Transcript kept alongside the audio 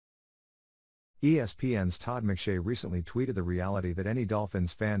ESPN's Todd McShay recently tweeted the reality that any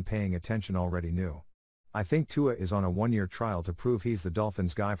Dolphins fan paying attention already knew. I think Tua is on a one-year trial to prove he's the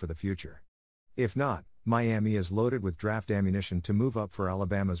Dolphins guy for the future. If not, Miami is loaded with draft ammunition to move up for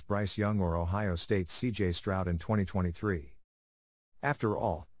Alabama's Bryce Young or Ohio State's C.J. Stroud in 2023. After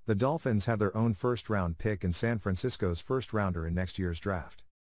all, the Dolphins have their own first-round pick and San Francisco's first-rounder in next year's draft.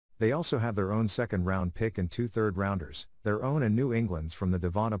 They also have their own second-round pick and 2 third-rounders, their own and New England's from the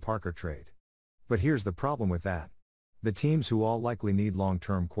Devonta Parker trade. But here's the problem with that. The teams who all likely need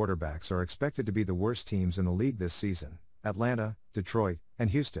long-term quarterbacks are expected to be the worst teams in the league this season: Atlanta, Detroit, and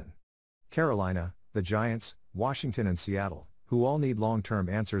Houston. Carolina, the Giants, Washington and Seattle, who all need long-term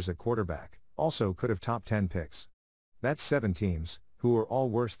answers at quarterback, also could have top 10 picks. That's 7 teams, who are all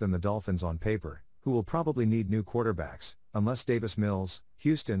worse than the Dolphins on paper, who will probably need new quarterbacks, unless Davis Mills,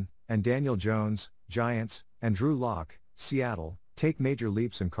 Houston, and Daniel Jones, Giants, and Drew Lock, Seattle, take major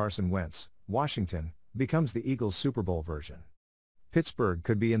leaps and Carson Wentz, Washington, becomes the Eagles' Super Bowl version. Pittsburgh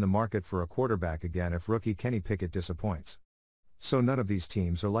could be in the market for a quarterback again if rookie Kenny Pickett disappoints. So none of these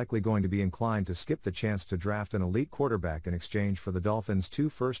teams are likely going to be inclined to skip the chance to draft an elite quarterback in exchange for the Dolphins' 2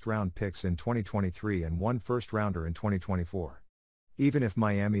 first-round picks in 2023 and 1 first-rounder in 2024. Even if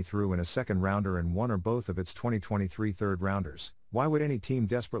Miami threw in a second-rounder and one or both of its 2023 third-rounders, why would any team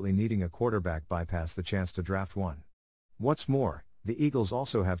desperately needing a quarterback bypass the chance to draft one? What's more, the Eagles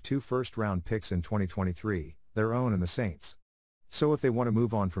also have 2 first-round picks in 2023, their own and the Saints. So if they want to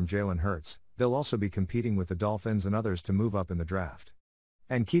move on from Jalen Hurts, they'll also be competing with the Dolphins and others to move up in the draft.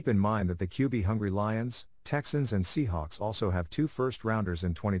 And keep in mind that the QB-hungry Lions, Texans and Seahawks also have 2 first-rounders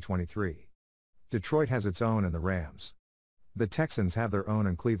in 2023. Detroit has its own and the Rams. The Texans have their own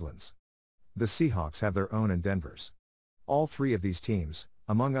and Cleveland's. The Seahawks have their own and Denver's. All 3 of these teams,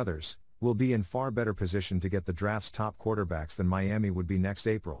 among others, will be in far better position to get the draft's top quarterbacks than Miami would be next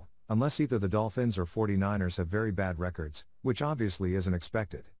April, unless either the Dolphins or 49ers have very bad records, which obviously isn't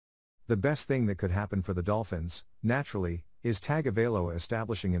expected. The best thing that could happen for the Dolphins, naturally, is Tagovailoa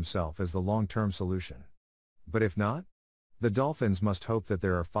establishing himself as the long-term solution. But if not? The Dolphins must hope that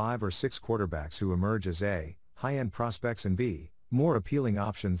there are 5 or 6 quarterbacks who emerge as A, high-end prospects and B, more appealing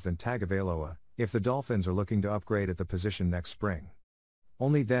options than Tagovailoa, if the Dolphins are looking to upgrade at the position next spring.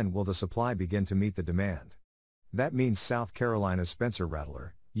 Only then will the supply begin to meet the demand. That means South Carolina's Spencer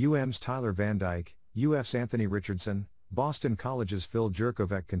Rattler, UM's Tyler Van Dyke, UF's Anthony Richardson, Boston College's Phil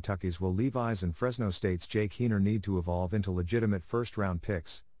Jurkovec, Kentucky's Will Levis and Fresno State's Jake Heener need to evolve into legitimate first-round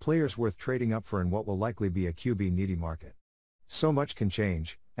picks, players worth trading up for in what will likely be a QB-needy market. So much can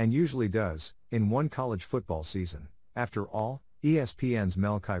change, and usually does, in one college football season. After all, ESPN's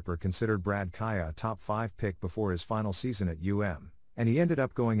Mel Kiper considered Brad Kaya a top 5 pick before his final season at UM, and he ended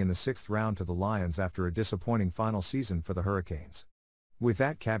up going in the 6th round to the Lions after a disappointing final season for the Hurricanes. With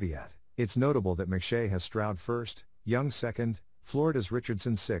that caveat, it's notable that McShay has Stroud 1st, Young 2nd, Florida's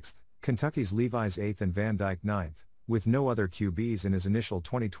Richardson 6th, Kentucky's Levi's 8th and Van Dyke 9th, with no other QBs in his initial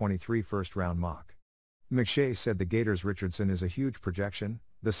 2023 first-round mock. McShay said the Gators' Richardson is a huge projection.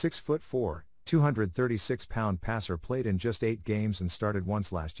 The 6'4", 236-pound passer played in just 8 games and started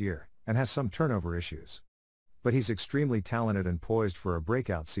once last year, and has some turnover issues. But he's extremely talented and poised for a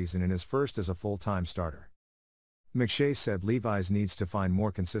breakout season in his first as a full-time starter. McShay said Levi's needs to find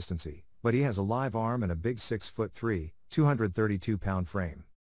more consistency, but he has a live arm and a big 6'3", 232-pound frame.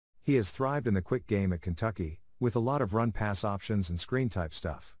 He has thrived in the quick game at Kentucky, with a lot of run-pass options and screen-type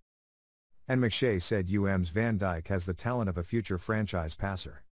stuff. And McShay said UM's Van Dyke has the talent of a future franchise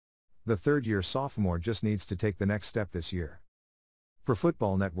passer. The third-year sophomore just needs to take the next step this year. Pro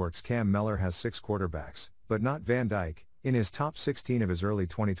Football Network's Cam Mellor has 6 quarterbacks, but not Van Dyke, in his top 16 of his early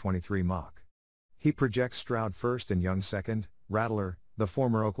 2023 mock. He projects Stroud 1st and Young 2nd, Rattler, the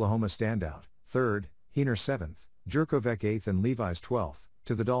former Oklahoma standout, 3rd, Heener 7th, Jurkovec 8th and Levi's 12th,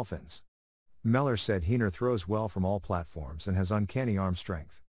 to the Dolphins. Mellor said Heener throws well from all platforms and has uncanny arm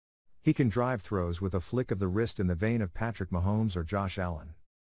strength. He can drive throws with a flick of the wrist in the vein of Patrick Mahomes or Josh Allen.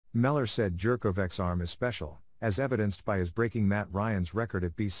 Mellor said Jurkovec's arm is special, as evidenced by his breaking Matt Ryan's record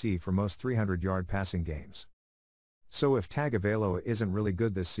at BC for most 300-yard passing games. So if Tagovailoa isn't really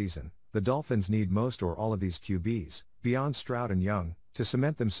good this season, the Dolphins need most or all of these QBs, beyond Stroud and Young, to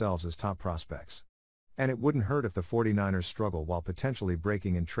cement themselves as top prospects. And it wouldn't hurt if the 49ers struggle while potentially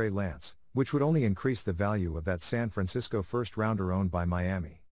breaking in Trey Lance, which would only increase the value of that San Francisco first-rounder owned by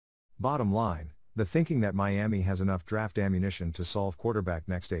Miami. Bottom line, the thinking that Miami has enough draft ammunition to solve quarterback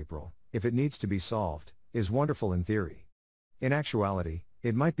next April, if it needs to be solved, is wonderful in theory. In actuality,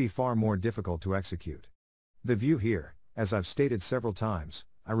 it might be far more difficult to execute. The view here, as I've stated several times,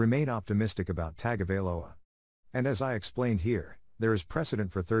 I remain optimistic about Tagovailoa. And as I explained here, There is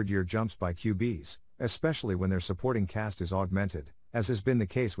precedent for third-year jumps by QBs, especially when their supporting cast is augmented, as has been the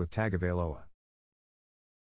case with Tagovailoa.